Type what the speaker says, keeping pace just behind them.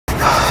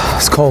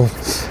cold.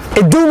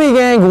 It do me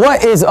gang,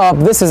 what is up?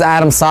 This is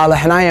Adam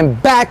Saleh and I am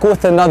back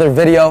with another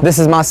video. This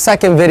is my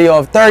second video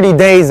of 30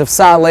 days of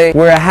Saleh.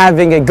 We're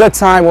having a good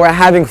time, we're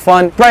having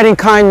fun, spreading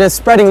kindness,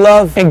 spreading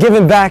love, and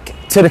giving back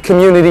to the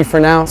community for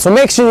now. So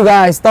make sure you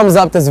guys thumbs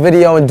up this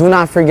video and do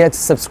not forget to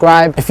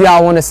subscribe if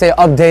y'all want to stay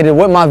updated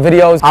with my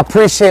videos. I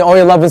appreciate all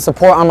your love and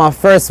support on my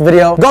first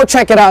video. Go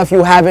check it out if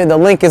you haven't. The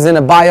link is in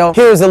the bio.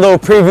 Here's a little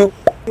preview.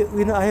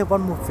 You know, I have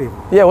one more favor.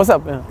 Yeah, what's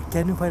up, man?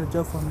 Can you find a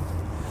job for me?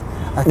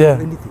 I can do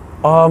anything.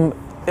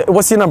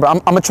 What's your number? I'm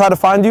gonna try to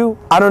find you.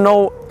 I don't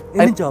know.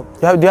 Any job.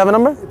 Do you have a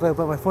number? But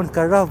my phone's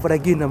cut off, but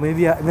again,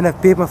 maybe when I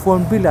pay my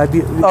phone bill, I'll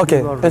be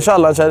okay.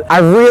 Inshallah. I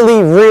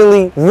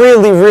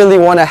really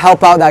want to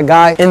help out that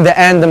guy in the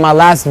end in my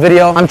last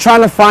video. I'm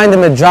trying to find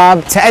him a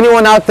job. To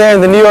anyone out there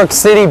in the New York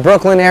City,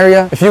 Brooklyn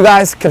area, if you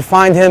guys could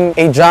find him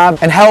a job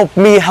and help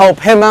me help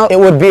him out, it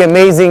would be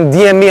amazing.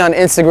 DM me on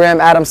Instagram,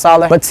 Adam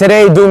Saleh. But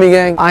today, Doomy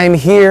Gang, I am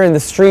here in the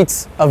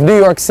streets of New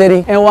York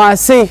City,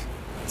 NYC.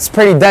 It's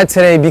pretty dead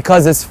today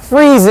because it's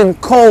freezing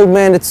cold,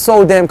 man. It's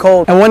so damn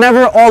cold. And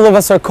whenever all of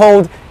us are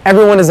cold,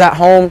 everyone is at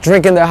home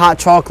drinking their hot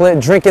chocolate,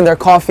 drinking their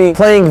coffee,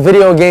 playing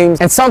video games.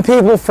 And some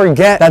people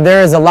forget that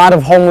there is a lot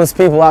of homeless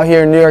people out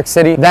here in New York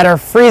City that are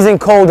freezing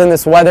cold in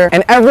this weather.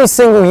 And every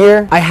single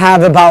year, I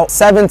have about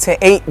 7 to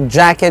 8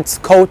 jackets,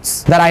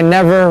 coats that I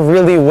never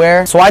really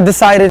wear. So I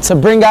decided to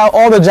bring out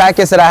all the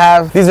jackets that I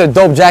have. These are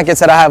dope jackets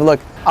that I have.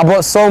 Look. I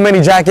bought so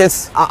many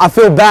jackets. I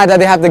feel bad that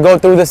they have to go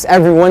through this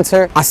every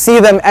winter. I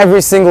see them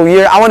every single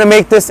year. I want to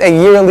make this a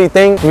yearly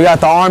thing. We got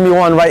the army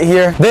one right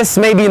here. This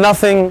may be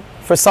nothing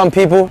for some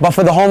people, but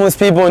for the homeless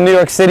people in New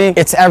York City,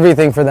 it's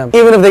everything for them.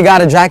 Even if they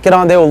got a jacket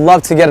on, they will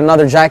love to get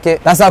another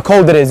jacket. That's how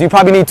cold it is. You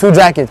probably need 2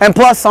 jackets. And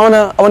plus,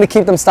 I wanna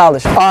keep them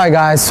stylish. All right,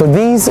 guys, so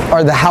these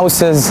are the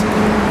houses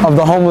of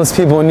the homeless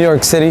people in New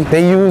York City.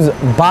 They use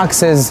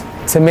boxes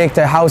to make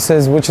their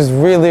houses, which is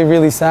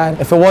really sad.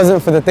 If it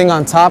wasn't for the thing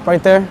on top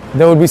right there,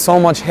 there would be so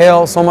much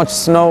hail, so much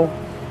snow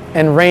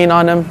and rain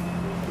on them.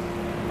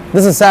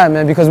 This is sad,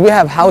 man, because we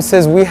have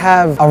houses, we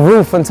have a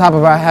roof on top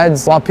of our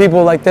heads, while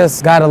people like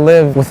this gotta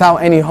live without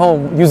any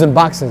home using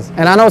boxes.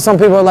 And I know some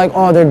people are like,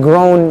 oh, they're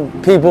grown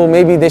people,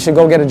 maybe they should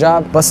go get a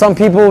job. But some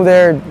people,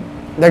 they're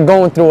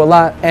going through a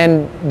lot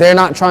and they're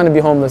not trying to be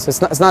homeless.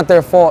 It's not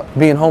their fault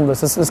being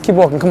homeless. Let's keep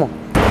walking, come on.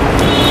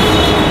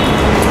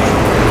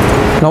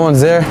 No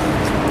one's there.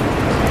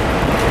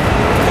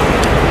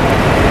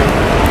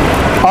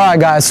 All right,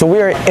 guys, so we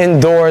are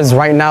indoors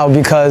right now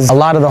because a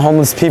lot of the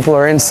homeless people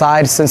are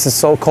inside since it's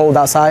so cold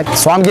outside.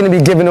 So I'm gonna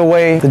be giving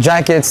away the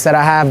jackets that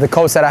I have, the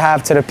coats that I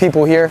have to the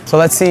people here. So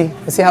let's see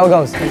how it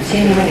goes.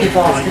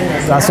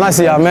 That's nice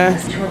of y'all, man.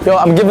 Yo,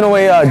 I'm giving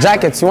away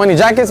jackets. You want any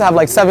jackets? I have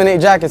like 7,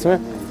 8 jackets,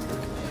 man.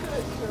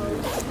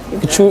 You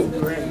can choose.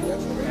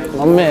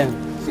 My man.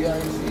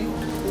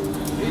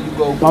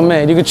 My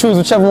man, you can choose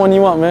whichever one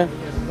you want, man.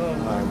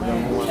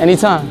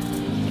 Anytime.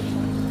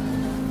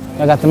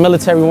 I got the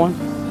military one.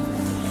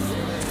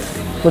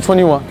 Which one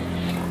you want?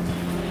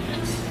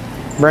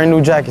 Brand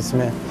new jackets,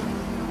 man.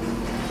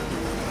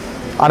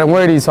 I didn't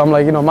wear these, so I'm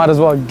like, might as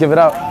well give it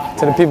out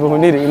to the people who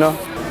need it,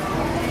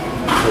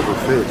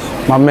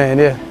 My man,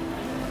 yeah.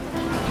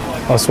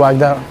 Oh,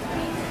 swagged out.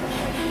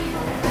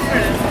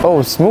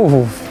 Oh,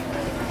 smooth.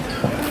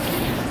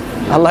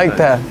 I like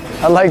that,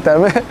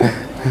 man.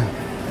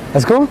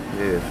 That's cool?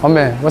 Yeah. Oh,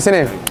 man, what's your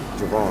name?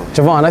 Javon.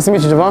 Javon, nice to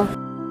meet you, Javon.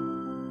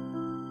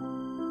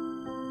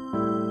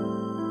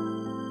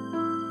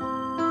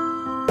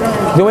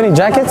 Do you want any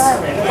jackets?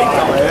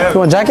 You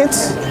want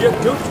jackets?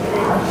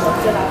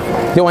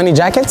 You want any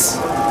jackets?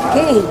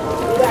 Okay.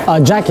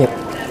 Jacket.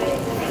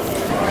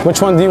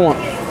 Which one do you want?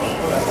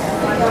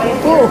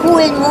 Who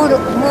is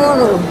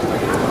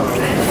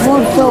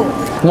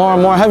more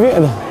More heavy?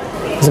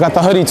 It's got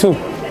the hoodie too.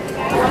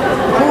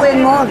 Who is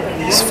more?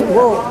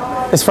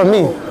 It's from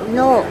me.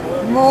 No,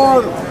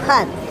 more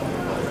hot.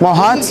 More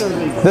hot?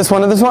 This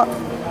one or this one?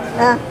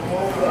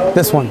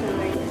 This one.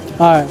 All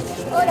right.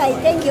 All right,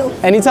 thank you.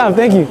 Anytime,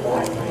 thank you.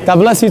 God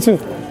bless you too.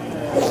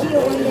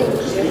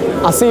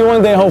 I'll see you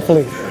one day,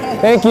 hopefully.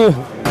 Thank you.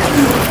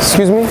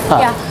 Excuse me?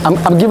 Yeah.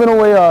 I'm giving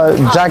away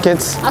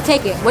jackets. I'll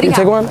take it. What do you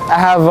take one? I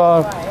have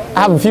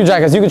a few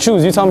jackets. You can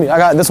choose. You tell me. I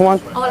got this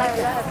one. Oh,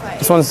 that's right.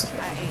 This one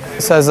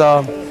says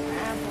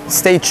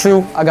 "Stay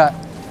True." I got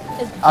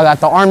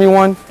the army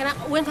one.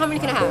 How many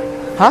can I have?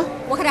 Huh?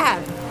 What can I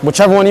have?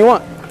 Whichever one you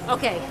want.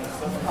 Okay.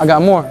 I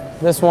got more.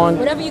 This one.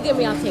 Whatever you give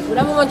me, I'll take.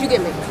 Whatever one you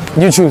give me.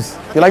 You choose.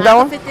 You like that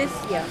one? Fit this?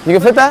 Yeah. You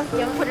can fit that?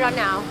 Yeah, we'll put it on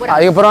now.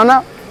 You can put it on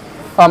now?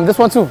 This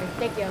one too.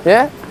 Thank you.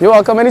 Yeah? You're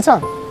welcome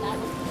anytime. Now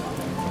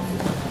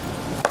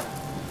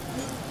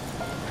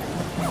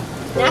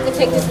I can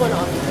take this one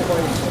off.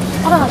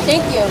 Oh,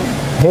 thank you.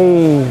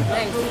 Hey.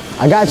 Nice.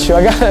 I got it.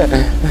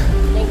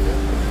 Thank you.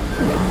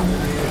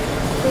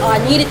 Oh, I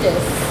needed this.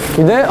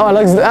 You did? Oh,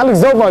 that looks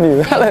dope on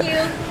you. Thank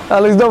you.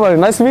 That looks dope.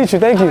 Nice to meet you.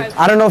 Thank you. Right.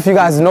 I don't know if you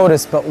guys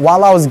noticed, but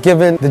while I was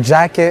giving the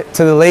jacket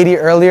to the lady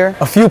earlier,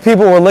 a few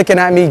people were looking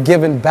at me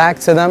giving back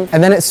to them,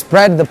 and then it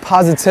spread the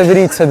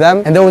positivity to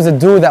them. And there was a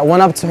dude that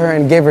went up to her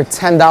and gave her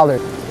 $10.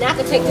 Now I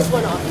can take this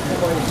one off.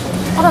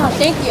 Oh,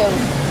 thank you.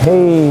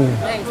 Hey.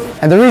 Thanks.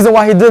 And the reason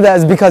why he did that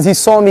is because he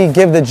saw me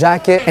give the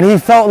jacket and he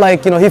felt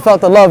like, he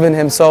felt the love in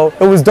him. So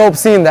it was dope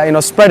seeing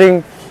that,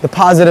 spreading the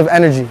positive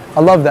energy. I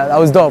love that. That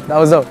was dope. That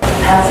was dope.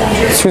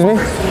 Excuse me?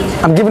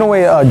 I'm giving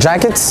away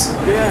jackets.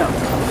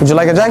 Yeah. Would you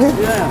like a jacket?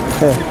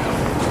 Yeah.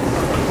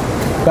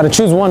 Gotta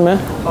choose one, man.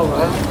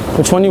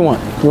 Which one you want?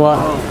 You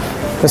want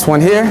this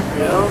one here?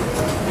 Yeah.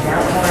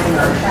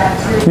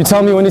 You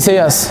tell me when you say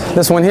yes.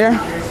 This one here?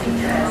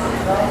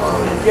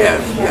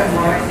 Yes.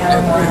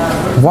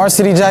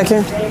 Varsity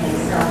jacket?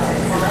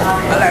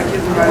 I like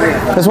this one right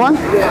here. This one?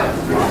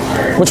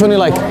 Yeah. Which one you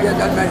like? Yeah,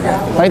 that's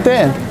right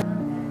there. Right there.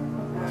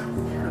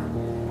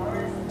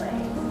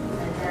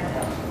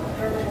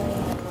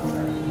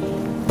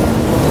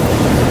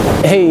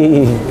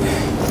 Hey,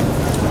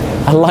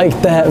 I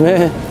like that,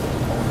 man.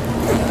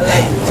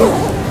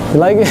 You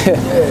like it?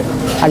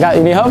 Yeah.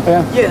 You need help?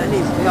 Yeah. Yeah, I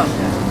need some help.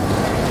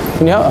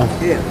 You need help?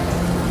 Yeah.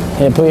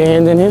 Here, put your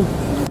hand in here.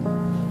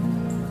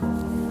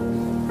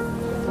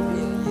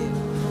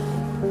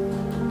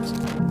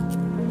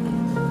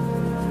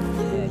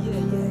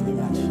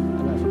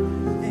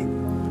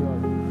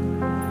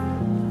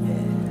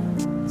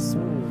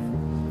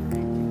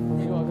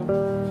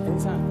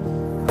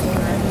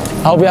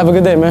 I hope you have a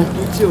good day, man.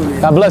 You too,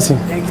 man. God bless you.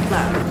 Thank you,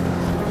 man.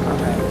 All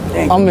right.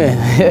 Thank you. Amen.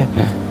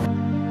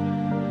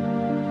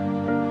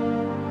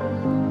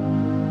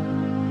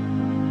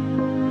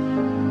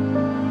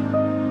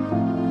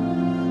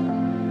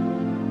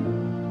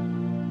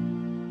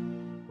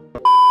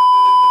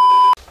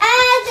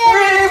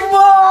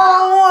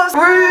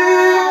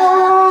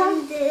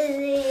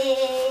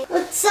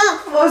 What's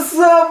up? What's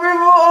up,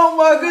 Remo? Oh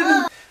my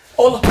goodness.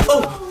 Oh,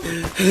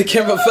 the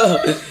camera fell.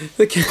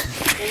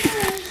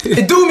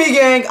 Do me,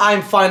 gang.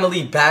 I'm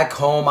finally back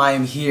home. I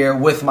am here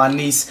with my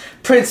niece,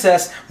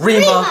 Princess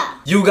Rima.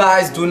 You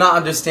guys do not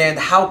understand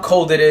how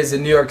cold it is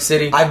in New York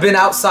City. I've been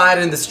outside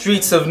in the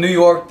streets of New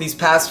York these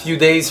past few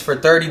days for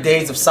 30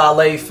 days of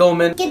Saleh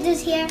filming. Get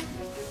this here.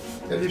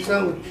 Have your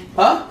sandwich.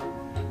 Huh?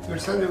 Your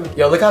sandwich.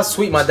 Yo, look how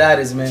sweet my dad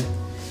is, man.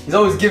 He's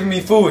always giving me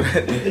food.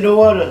 In the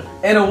water.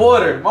 And a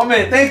water. My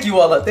man, thank you,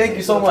 Allah. Thank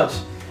you so much.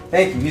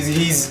 Thank you.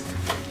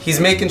 He's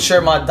making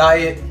sure my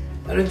diet.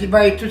 I don't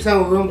buy two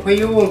sandwiches, one for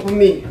you, one for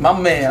me. My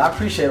man, I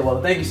appreciate it,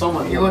 Allah. Thank you so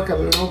much. You're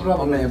welcome, no My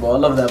problem. man, bro. I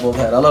love that both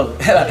head. I love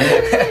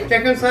it.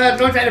 Chicken salad,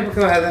 don't try to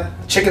become other.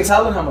 Chicken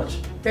salad, how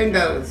much? $10.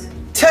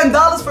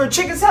 $10 for a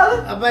chicken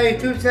salad? I buy you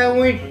two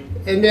sandwiches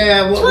and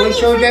one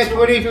soda,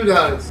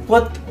 $22.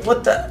 What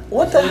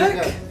the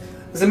heck?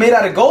 Is it made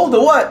out of gold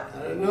or what? I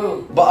don't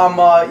know.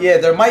 But yeah,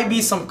 there might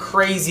be some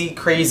crazy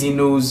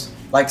news,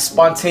 like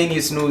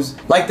spontaneous news,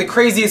 like the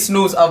craziest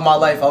news of my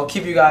life. I'll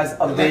keep you guys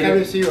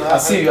updated. I see you. I'll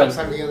see you guys.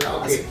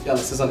 Okay. Yalla,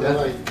 say something.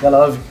 Bye. Yalla,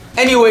 love you.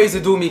 Anyways, the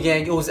Do Me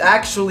gang, it was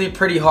actually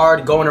pretty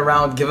hard going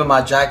around giving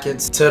my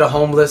jackets to the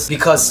homeless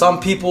because some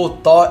people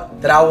thought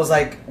that I was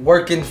like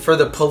working for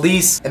the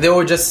police and they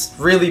were just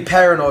really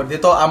paranoid. They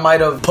thought I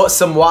might have put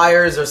some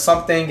wires or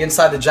something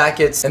inside the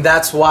jackets and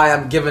that's why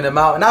I'm giving them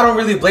out. And I don't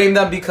really blame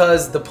them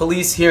because the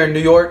police here in New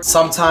York,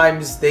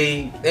 sometimes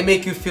they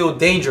make you feel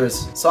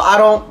dangerous. So I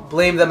don't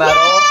blame them at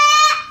all.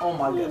 Oh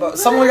my God.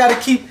 Someone gotta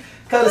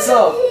cut us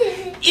off.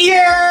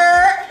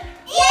 Yeah!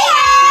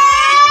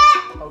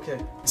 Okay.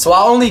 So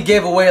I only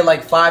gave away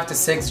like 5 to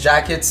 6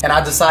 jackets and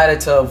I decided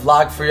to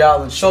vlog for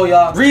y'all and show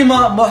y'all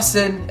Rima,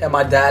 Muhsin, and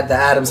my dad, the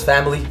Adams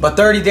family. But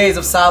 30 days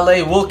of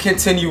Saleh will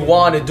continue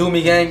on and Do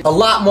Me gang. A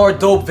lot more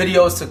dope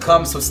videos to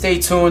come, so stay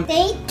tuned.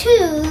 Stay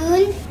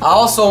tuned. I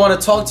also want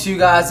to talk to you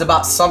guys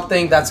about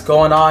something that's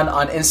going on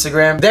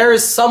Instagram. There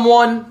is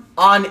someone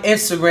on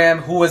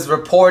Instagram who is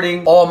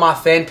reporting all my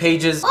fan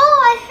pages. Oh,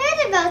 I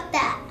heard about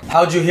that.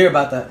 How'd you hear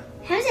about that?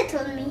 Hamza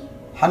told me.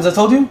 Hamza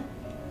told you?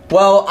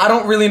 Well, I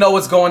don't really know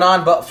what's going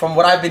on, but from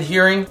what I've been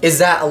hearing is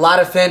that a lot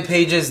of fan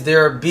pages,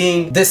 they're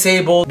being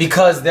disabled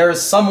because there is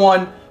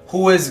someone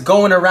who is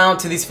going around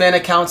to these fan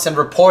accounts and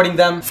reporting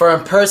them for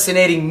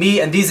impersonating me.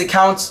 And these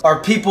accounts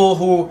are people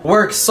who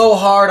work so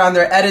hard on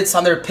their edits,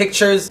 on their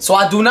pictures. So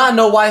I do not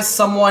know why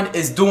someone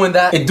is doing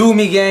that. And Do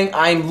Me gang,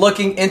 I'm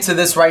looking into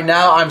this right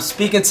now. I'm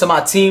speaking to my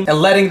team and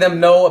letting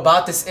them know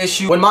about this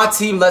issue. When my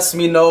team lets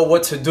me know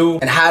what to do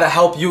and how to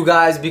help you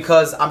guys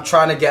because I'm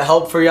trying to get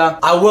help for y'all,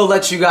 I will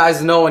let you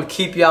guys know and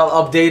keep y'all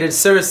updated.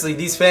 Seriously,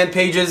 these fan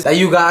pages that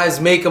you guys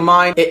make of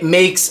mine, it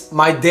makes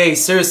my day.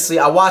 Seriously,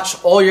 I watch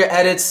all your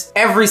edits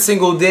every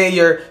single day,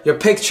 your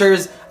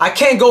pictures. I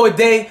can't go a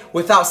day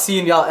without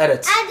seeing y'all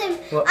edits. Adam,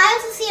 I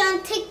also see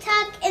on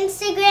TikTok,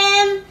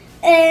 Instagram,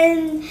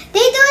 and they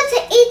do it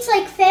to each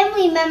like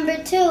family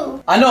member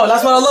too. I know,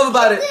 that's what I love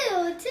about it.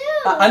 Too.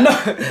 I know.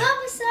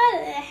 Papa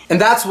Saleh.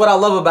 And that's what I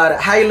love about it.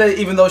 Hayla,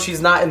 even though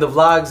she's not in the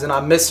vlogs and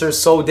I miss her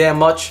so damn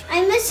much.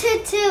 I miss her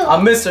too.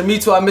 I miss her, me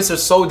too, I miss her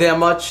so damn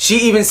much. She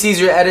even sees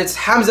your edits,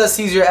 Hamza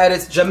sees your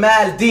edits,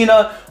 Jamal,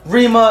 Dina,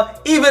 Rima,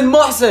 even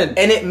Mohsen.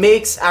 And it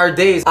makes our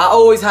days. I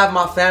always have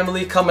my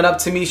family coming up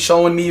to me,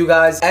 showing me you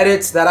guys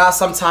edits that I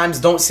sometimes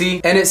don't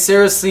see. And it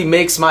seriously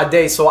makes my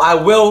day. So I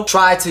will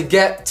try to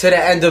get to the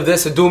end of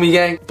this Adumi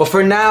gang. But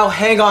for now,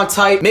 hang on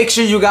tight. Make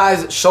sure you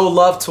guys show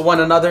love to one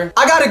another.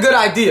 I got a good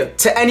idea.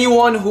 To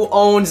anyone who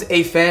owns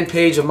a fan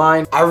page of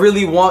mine, I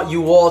really want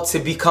you all to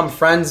become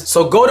friends.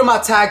 So go to my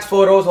tagged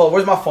photos. Hold on,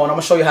 where's my phone? I'm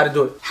gonna show you how to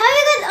do it. How are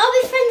you guys all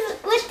be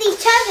friends with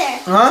each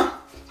other? Huh?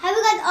 How are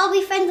you guys all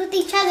be friends with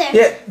each other?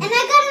 Yeah. And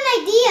I got an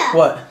idea.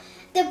 What?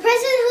 The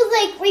person who's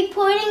like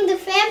reporting the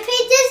fan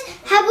pages,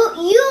 how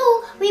about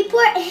you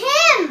report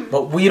him?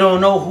 But we don't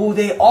know who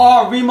they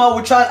are, Rima.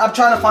 I'm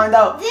trying to find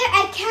out.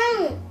 Their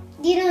account.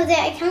 Do you know what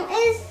their account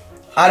is?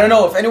 I don't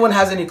know. If anyone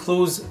has any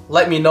clues,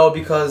 let me know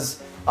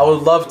because I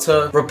would love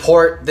to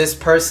report this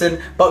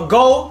person. But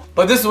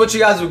this is what you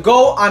guys do.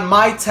 Go on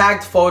my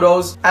tagged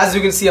photos. As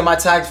you can see on my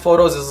tagged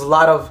photos, there's a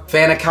lot of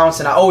fan accounts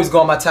and I always go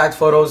on my tagged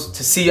photos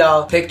to see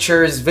y'all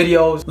pictures,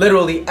 videos,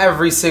 literally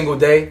every single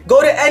day.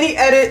 Go to any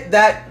edit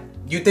that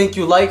you think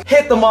you like,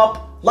 hit them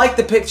up. Like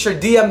the picture,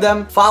 DM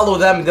them, follow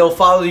them, they'll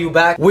follow you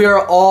back. We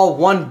are all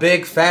one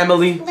big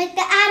family. Like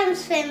the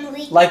Addams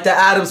family. Like the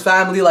Addams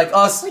family, like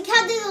us. Like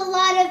how there's a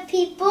lot of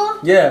people.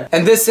 Yeah,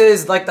 and this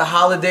is like the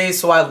holidays,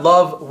 so I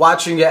love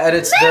watching your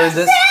edits during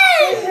this.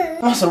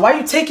 Hamza, why are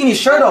you taking your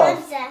shirt off?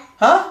 Hamza.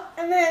 Huh?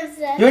 I'm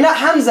Hamza. You're not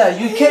Hamza,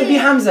 you can't be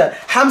Hamza.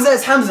 Hamza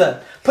is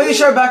Hamza. Put your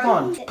shirt back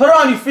on. Put it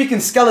on, you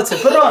freaking skeleton.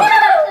 Put it on.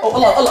 Oh,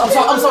 Allah,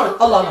 I'm sorry.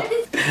 Allah.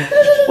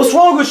 What's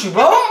wrong with you,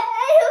 bro?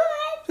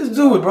 Just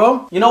do it,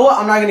 bro. You know what?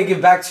 I'm not gonna give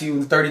back to you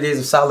in 30 days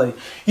of Saleh.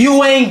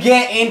 You ain't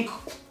getting,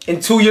 in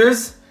 2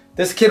 years,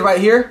 this kid right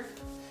here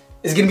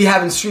is gonna be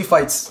having street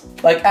fights.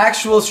 Like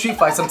actual street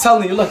fights, I'm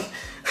telling you, look.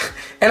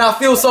 And I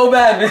feel so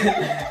bad,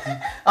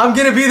 man. I'm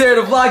gonna be there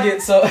to vlog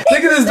it, so. Look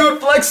at this dude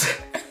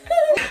flexing.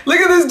 Look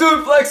at this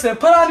dude flexing.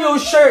 Put on your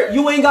shirt,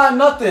 you ain't got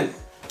nothing.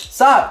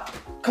 Stop,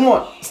 come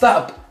on,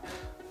 stop.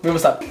 Remember,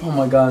 stop. Oh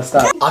my God,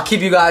 stop. I'll keep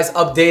you guys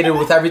updated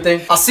with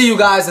everything. I'll see you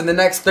guys in the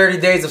next 30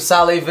 days of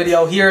Saleh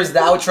video. Here's the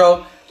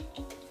outro.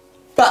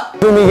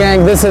 Adumi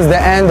gang, this is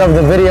the end of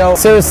the video.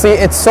 Seriously,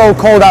 it's so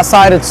cold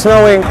outside, it's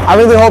snowing. I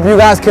really hope you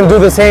guys can do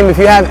the same. If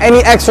you have any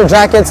extra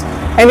jackets,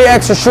 any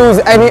extra shoes,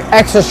 any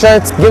extra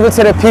shirts, give it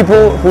to the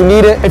people who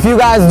need it. If you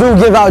guys do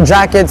give out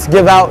jackets,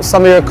 give out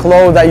some of your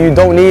clothes that you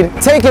don't need,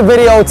 take a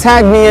video,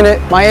 tag me in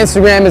it. My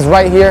Instagram is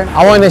right here.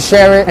 I want to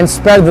share it and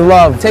spread the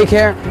love. Take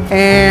care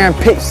and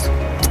peace.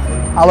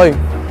 I love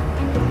you.